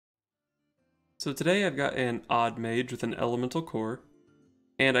So today I've got an Odd Mage with an Elemental Core,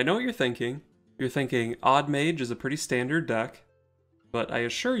 and I know what you're thinking. You're thinking Odd Mage is a pretty standard deck, but I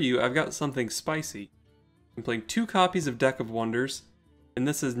assure you I've got something spicy. I'm playing 2 copies of Deck of Wonders, and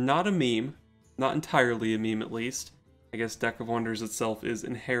this is not a meme, not entirely a meme at least. I guess Deck of Wonders itself is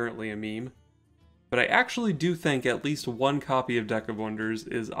inherently a meme, but I actually do think at least 1 copy of Deck of Wonders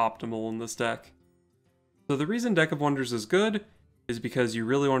is optimal in this deck. So the reason Deck of Wonders is good is because you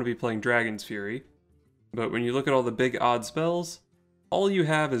really want to be playing Dragon's Fury, but when you look at all the big odd spells, all you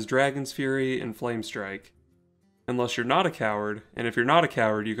have is Dragon's Fury and Flame Strike. Unless you're not a coward, and if you're not a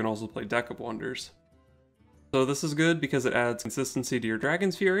coward, you can also play Deck of Wonders. So this is good because it adds consistency to your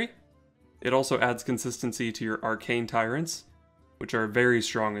Dragon's Fury. It also adds consistency to your Arcane Tyrants, which are very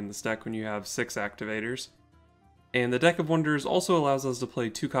strong in this deck when you have 6 activators. And the Deck of Wonders also allows us to play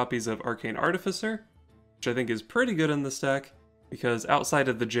 2 copies of Arcane Artificer, which I think is pretty good in this deck, because outside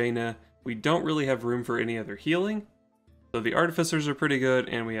of the Jaina, we don't really have room for any other healing. So the Artificers are pretty good,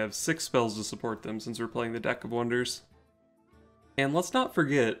 and we have 6 spells to support them since we're playing the Deck of Wonders. And let's not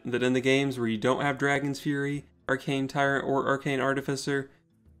forget that in the games where you don't have Dragon's Fury, Arcane Tyrant, or Arcane Artificer,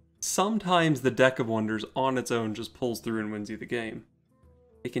 sometimes the Deck of Wonders on its own just pulls through and wins you the game.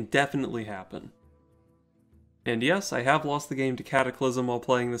 It can definitely happen. And yes, I have lost the game to Cataclysm while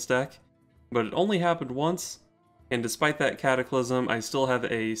playing this deck, but it only happened once, and despite that Cataclysm, I still have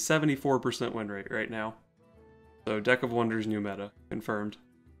a 74% win rate right now. So Deck of Wonders new meta, confirmed.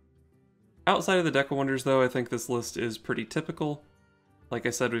 Outside of the Deck of Wonders though, I think this list is pretty typical. Like I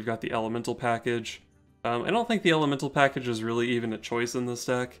said, we've got the Elemental package. I don't think the Elemental package is really even a choice in this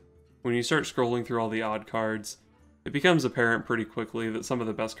deck. When you start scrolling through all the odd cards, it becomes apparent pretty quickly that some of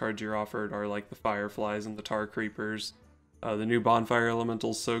the best cards you're offered are like the Fireflies and the Tar Creepers. The new Bonfire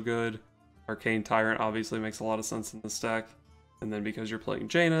Elemental's so good. Arcane Tyrant obviously makes a lot of sense in this deck. And then because you're playing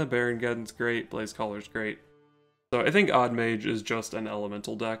Jaina, Baron Geddon's great, Blaze Caller's great. So I think Odd Mage is just an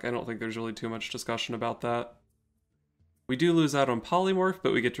elemental deck. I don't think there's really too much discussion about that. We do lose out on Polymorph,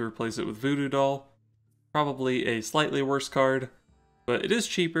 but we get to replace it with Voodoo Doll. Probably a slightly worse card, but it is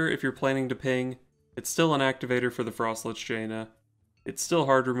cheaper if you're planning to ping. It's still an activator for the Frostlich Jaina. It's still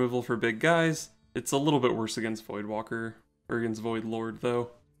hard removal for big guys. It's a little bit worse against Voidwalker, or against Void Lord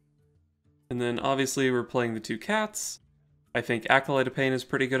though. And then obviously we're playing the 2 cats. I think Acolyte of Pain is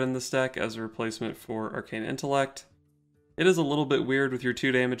pretty good in this deck as a replacement for Arcane Intellect. It is a little bit weird with your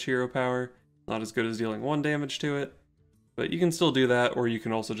 2 damage hero power, not as good as dealing 1 damage to it, but you can still do that, or you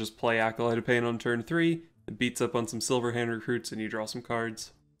can also just play Acolyte of Pain on turn 3, it beats up on some Silverhand recruits and you draw some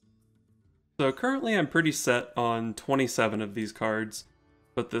cards. So currently I'm pretty set on 27 of these cards,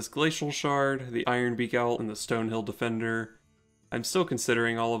 but this Glacial Shard, the Iron Beak Owl, and the Stonehill Defender, I'm still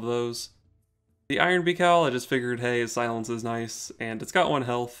considering all of those. The Iron Beak Owl, I just figured, hey, his silence is nice, and it's got 1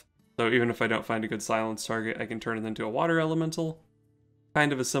 health, so even if I don't find a good silence target, I can turn it into a water elemental.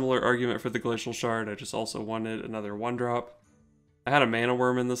 Kind of a similar argument for the Glacial Shard, I just also wanted another 1-drop. I had a Mana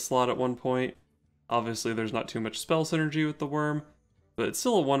Worm in this slot at one point. Obviously there's not too much spell synergy with the Worm, but it's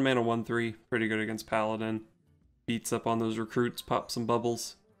still a 1-mana 1/3, pretty good against Paladin. Beats up on those recruits, pops some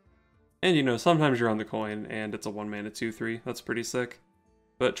bubbles. And you know, sometimes you're on the coin, and it's a 1-mana 2/3, that's pretty sick.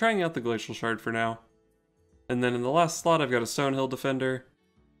 But trying out the Glacial Shard for now. And then in the last slot I've got a Stonehill Defender.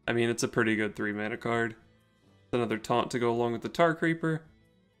 I mean, it's a pretty good 3-mana card. It's another taunt to go along with the Tar Creeper.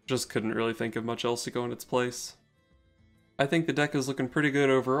 Just couldn't really think of much else to go in its place. I think the deck is looking pretty good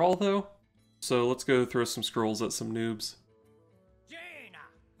overall though, so let's go throw some scrolls at some noobs. Jaina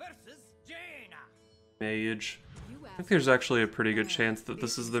versus Jaina. Mage. I think there's actually a pretty good chance that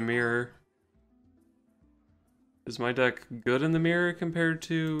this is the mirror. Is my deck good in the mirror compared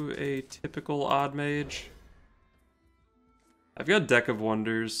to a typical Odd Mage? I've got Deck of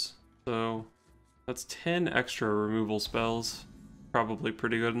Wonders, so that's 10 extra removal spells. Probably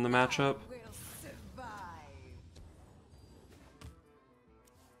pretty good in the matchup.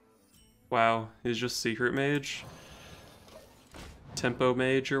 Wow, he's just Secret Mage? Tempo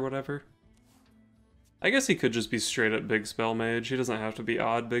Mage or whatever? I guess he could just be straight up Big Spell Mage. He doesn't have to be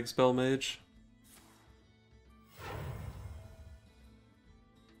odd Big Spell Mage.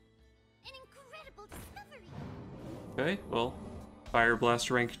 Okay, well, Fire Blast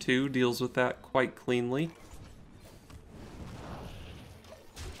rank 2 deals with that quite cleanly.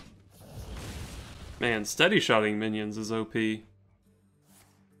 Man, steady shotting minions is OP.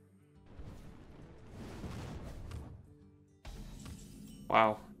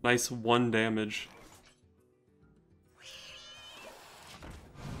 Wow, nice 1 damage.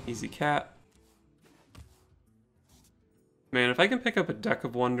 Easy cat. Man, if I can pick up a Deck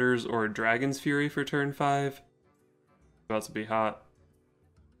of Wonders or a Dragon's Fury for turn 5, about to be hot.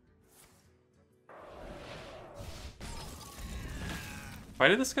 Why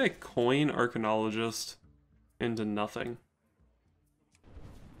did this guy coin Arcanologist into nothing?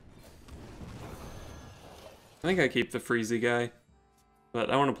 I think I keep the Freezy guy, but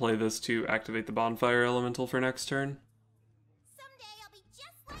I want to play this to activate the Bonfire Elemental for next turn. Someday I'll be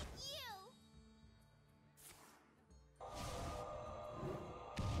just like you.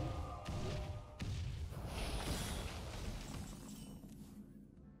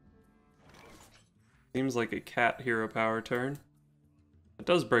 Seems like a cat hero power turn. It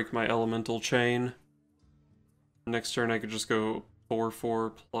does break my elemental chain. Next turn I could just go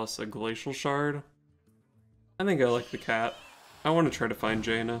 4/4 plus a glacial shard. I think I like the cat. I want to try to find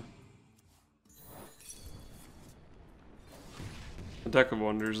Jaina. The Deck of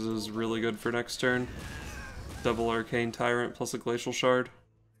Wonders is really good for next turn. Double Arcane Tyrant plus a glacial shard.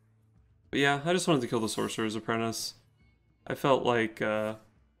 But yeah, I just wanted to kill the Sorcerer's Apprentice. I felt like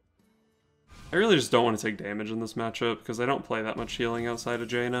I really just don't want to take damage in this matchup because I don't play that much healing outside of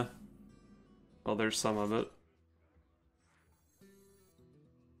Jaina. Well, there's some of it. I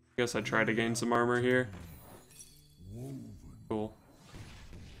guess I try to gain some armor here. Cool.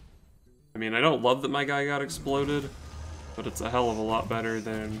 I mean, I don't love that my guy got exploded, but it's a hell of a lot better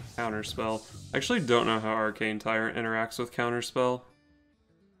than Counterspell. I actually don't know how Arcane Tyrant interacts with Counterspell.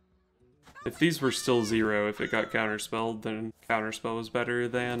 If these were still 0, if it got Counterspelled, then Counterspell was better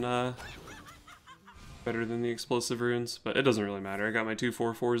than the explosive runes, but it doesn't really matter. I got my 2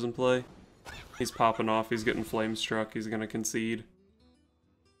 4/4s in play. He's popping off, he's getting flame struck, he's gonna concede.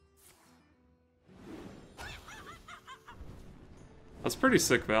 That's pretty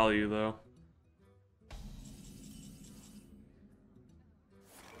sick value though.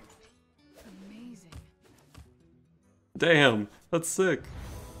 Amazing. Damn, that's sick.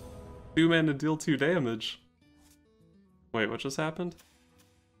 2 mana deal 2 damage. Wait, what just happened?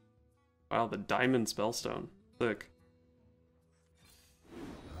 Wow, the Diamond Spellstone. Sick.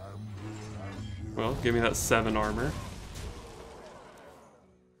 Well, give me that 7 armor.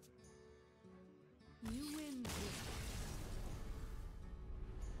 You win.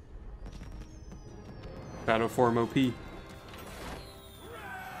 Shadow Form OP. Jaina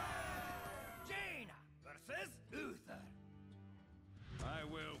versus Uther. I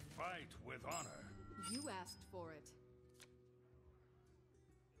will fight with honor. You asked for it.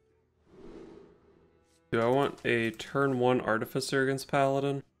 Do I want a turn 1 Artificer against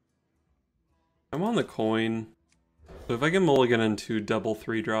Paladin? I'm on the coin. So if I can mulligan into double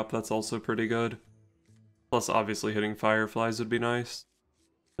 3-drop, that's also pretty good. Plus, obviously, hitting Fireflies would be nice.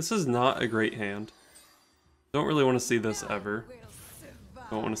 This is not a great hand. Don't really want to see this ever.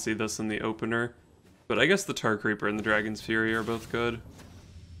 Don't want to see this in the opener. But I guess the Tar Creeper and the Dragon's Fury are both good.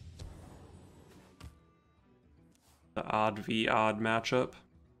 The odd v odd matchup.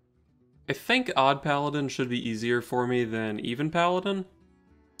 I think Odd Paladin should be easier for me than Even Paladin.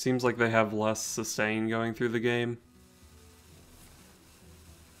 Seems like they have less sustain going through the game.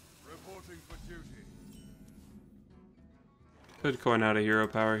 Reporting for duty. Could coin out a hero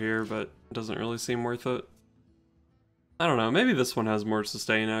power here, but it doesn't really seem worth it. I don't know, maybe this one has more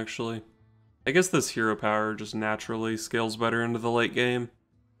sustain actually. I guess this hero power just naturally scales better into the late game.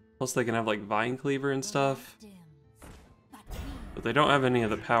 Plus they can have like Vine Cleaver and stuff. But they don't have any of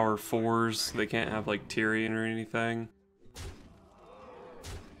the power 4s. They can't have like Tyrion or anything.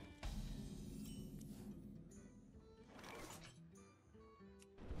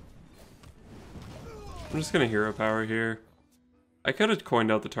 I'm just gonna hero power here. I could have coined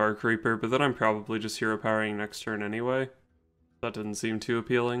out the Tar Creeper, but then I'm probably just hero powering next turn anyway. That didn't seem too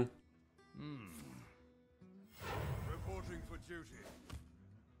appealing. Reporting for duty.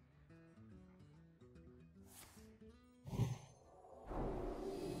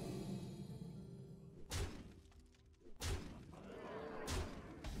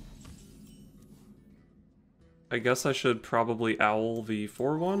 I guess I should probably owl the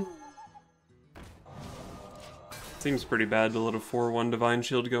 4/1. Seems pretty bad to let a 4/1 Divine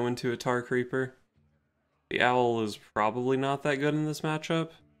Shield go into a Tar Creeper. The owl is probably not that good in this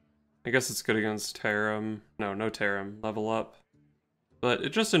matchup. I guess it's good against Tarim. No Tarim. Level up. But it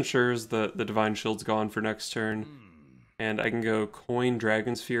just ensures that the Divine Shield's gone for next turn. And I can go coin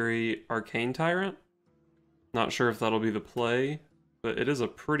Dragon's Fury Arcane Tyrant. Not sure if that'll be the play, but it is a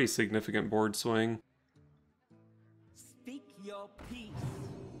pretty significant board swing. Speak your peace.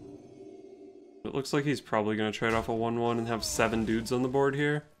 It looks like he's probably going to trade off a 1/1 and have 7 dudes on the board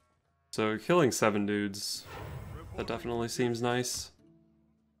here. So killing 7 dudes, that definitely seems nice.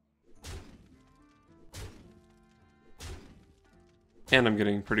 And I'm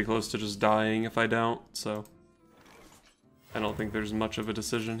getting pretty close to just dying if I don't, so I don't think there's much of a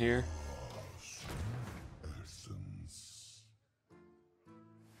decision here.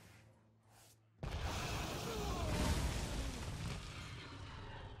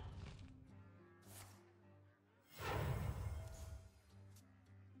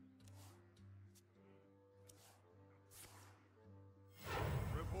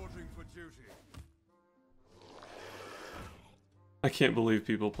 I can't believe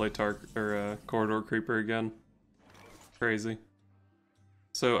people play Corridor Creeper again. Crazy.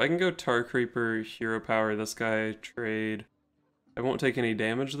 So I can go Tar Creeper, Hero Power this guy, trade. I won't take any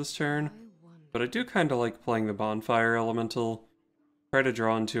damage this turn, but I do kind of like playing the Bonfire Elemental. Try to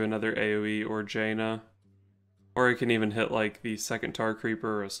draw into another AoE or Jaina. Or I can even hit like the second Tar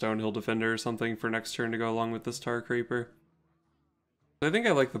Creeper or a Stonehill Defender or something for next turn to go along with this Tar Creeper. So I think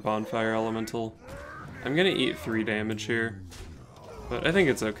I like the Bonfire Elemental. I'm gonna eat 3 damage here, but I think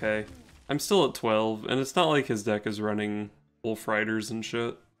it's okay. I'm still at 12, and it's not like his deck is running Wolf Riders and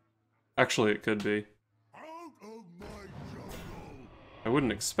shit. Actually, it could be. I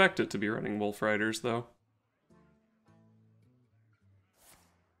wouldn't expect it to be running Wolf Riders, though.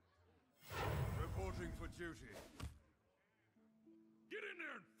 Reporting for duty. Get in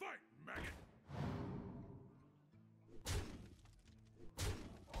there and fight, maggot!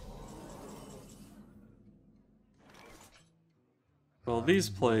 Well, these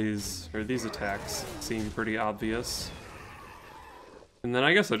plays, or these attacks, seem pretty obvious. And then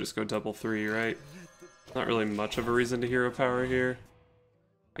I guess I just go double 3, right? Not really much of a reason to Hero Power here.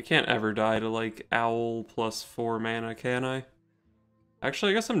 I can't ever die to, like, Owl plus 4 mana, can I?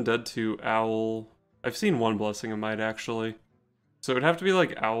 Actually, I guess I'm dead to Owl. I've seen 1 Blessing of Might, actually. So it would have to be,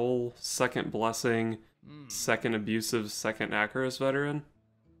 like, Owl, second Blessing, second Abusive, second Acros Veteran.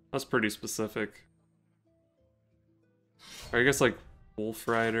 That's pretty specific. Or I guess, like, Wolf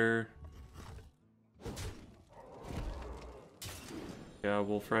Rider. Yeah,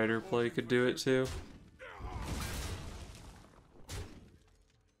 Wolf Rider play could do it, too.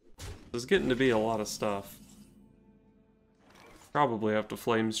 This is getting to be a lot of stuff. Probably have to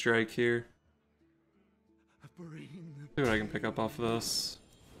Flame Strike here. See what I can pick up off of this.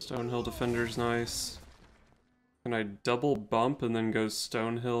 Stonehill Defender's nice. Can I double bump and then go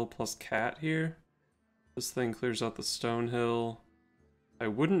Stonehill plus Cat here? This thing clears out the Stonehill. I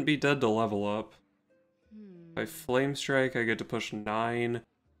wouldn't be dead to level up. If I Flame Strike, I get to push 9.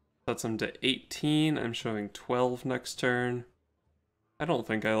 Sets him to 18. I'm showing 12 next turn. I don't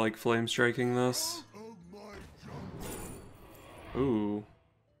think I like Flame Striking this. Ooh.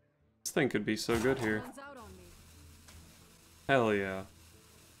 This thing could be so good here. Hell yeah.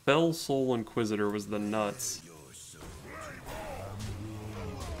 Fell Soul Inquisitor was the nuts.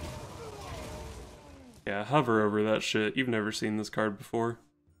 Yeah, hover over that shit. You've never seen this card before.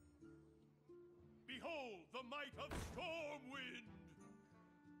 Behold the might of Stormwind!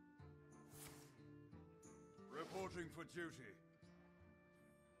 Reporting for duty.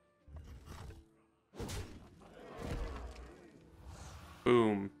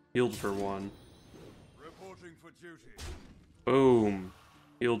 Boom. Healed for 1. Reporting for duty. Boom.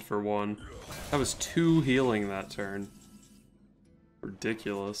 Healed for 1. That was 2 healing that turn.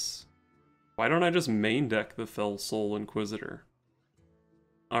 Ridiculous. Why don't I just main deck the Fell Soul Inquisitor?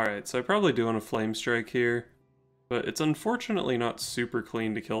 Alright, so I probably do want a Flame Strike here, but it's unfortunately not super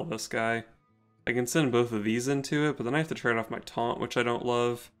clean to kill this guy. I can send both of these into it, but then I have to trade off my taunt, which I don't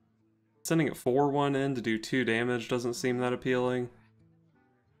love. Sending it 4-1 in to do 2 damage doesn't seem that appealing.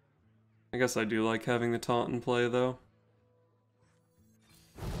 I guess I do like having the taunt in play, though.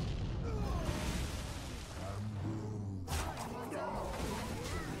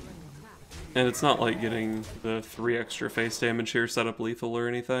 And it's not like getting the 3 extra face damage here set up lethal or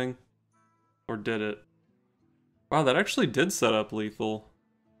anything. Or did it? Wow, that actually did set up lethal.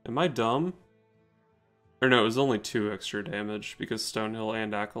 Am I dumb? Or no, it was only 2 extra damage because Stonehill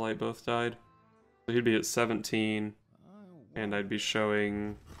and Acolyte both died. So he'd be at 17, and I'd be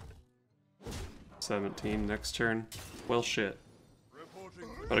showing 17 next turn. Well, shit.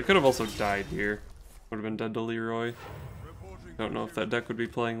 But I could have also died here. Would have been dead to Leroy. Don't know if that deck would be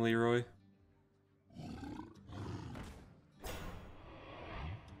playing Leroy.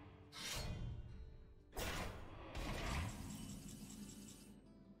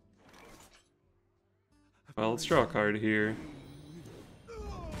 Well, let's draw a card here.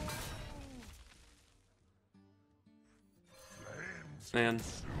 Man,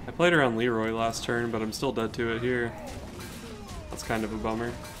 I played around Leroy last turn, but I'm still dead to it here. That's kind of a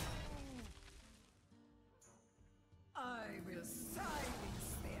bummer. I will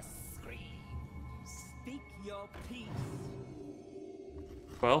silence their screams. Speak your peace.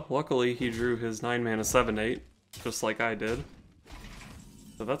 Well, luckily he drew his 9 mana 7/8, just like I did.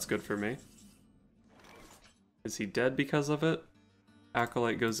 So that's good for me. Is he dead because of it?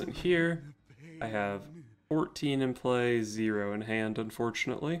 Acolyte goes in here. I have 14 in play, 0 in hand,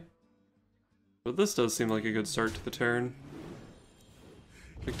 unfortunately. But this does seem like a good start to the turn.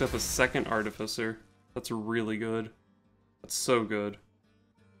 Picked up a second Artificer. That's really good. That's so good.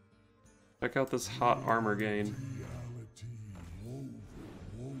 Check out this hot armor gain.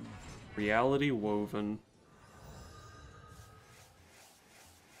 Reality woven.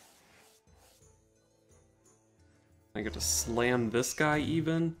 I get to slam this guy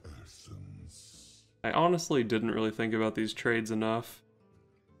even? I honestly didn't really think about these trades enough.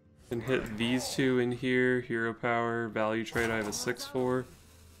 Can hit these two in here, hero power, value trade, I have a 6-4.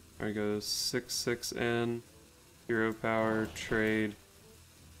 There we go, 6-6 in, hero power, trade.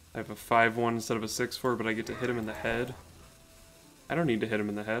 I have a 5-1 instead of a 6-4, but I get to hit him in the head. I don't need to hit him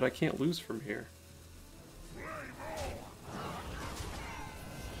in the head, I can't lose from here.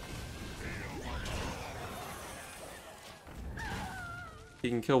 He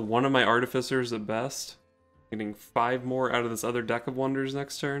can kill one of my artificers at best. Getting 5 more out of this other deck of wonders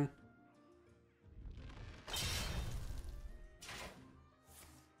next turn.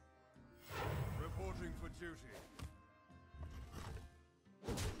 Reporting for duty.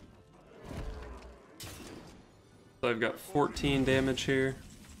 So I've got 14 damage here.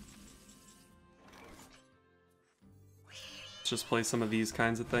 Let's just play some of these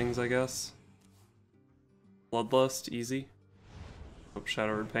kinds of things, I guess. Bloodlust, easy. Oh,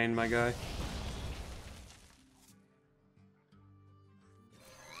 Shadow Word Pain, my guy.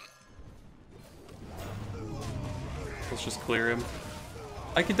 Let's just clear him.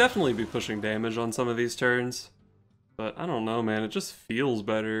 I could definitely be pushing damage on some of these turns, but I don't know, man. It just feels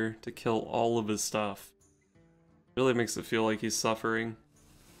better to kill all of his stuff. Really makes it feel like he's suffering.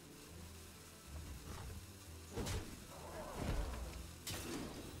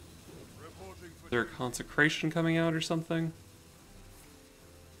 Is there a consecration coming out or something?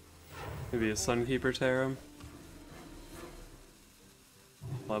 Maybe a Sunkeeper Tarim?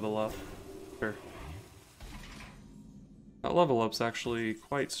 Level up. Sure. That level up's actually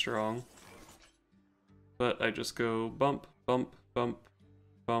quite strong. But I just go bump, bump, bump,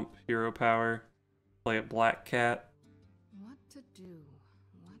 bump, hero power, play a Black Cat. What to do?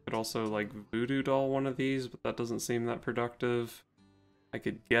 Could also like Voodoo Doll one of these, but that doesn't seem that productive. I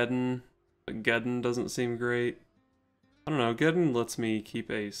could Geddon, but Geddon doesn't seem great. I don't know, Geddon lets me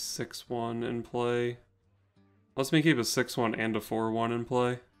keep a 6-1 in play. Lets me keep a 6-1 and a 4-1 in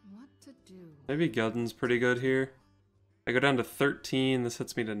play. What to do? Maybe Geddon's pretty good here. I go down to 13, this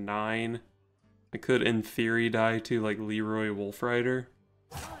hits me to 9. I could, in theory, die to, like, Leroy Wolfrider.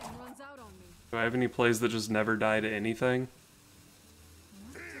 Time runs out on me. Do I have any plays that just never die to anything?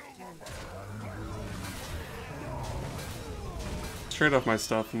 Trade off my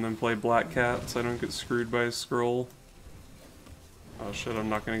stuff and then play Black Cat so I don't get screwed by a scroll. Oh shit, I'm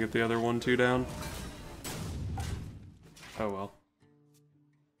not gonna get the other 1-2 down. Oh well.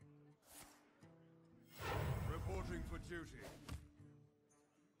 Reporting for duty.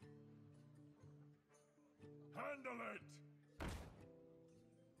 Handle it!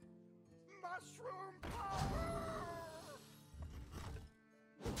 Mushroom power!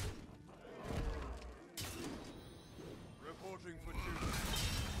 Reporting for duty.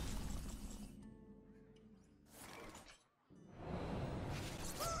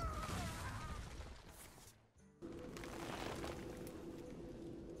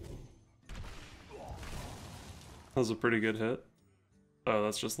 That was a pretty good hit. Oh,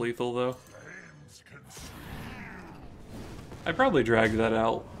 that's just lethal though. I probably dragged that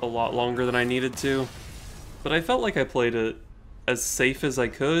out a lot longer than I needed to, but I felt like I played it as safe as I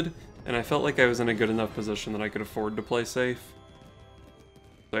could, and I felt like I was in a good enough position that I could afford to play safe.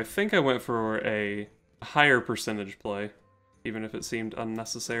 So I think I went for a higher percentage play, even if it seemed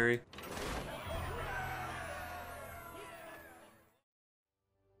unnecessary.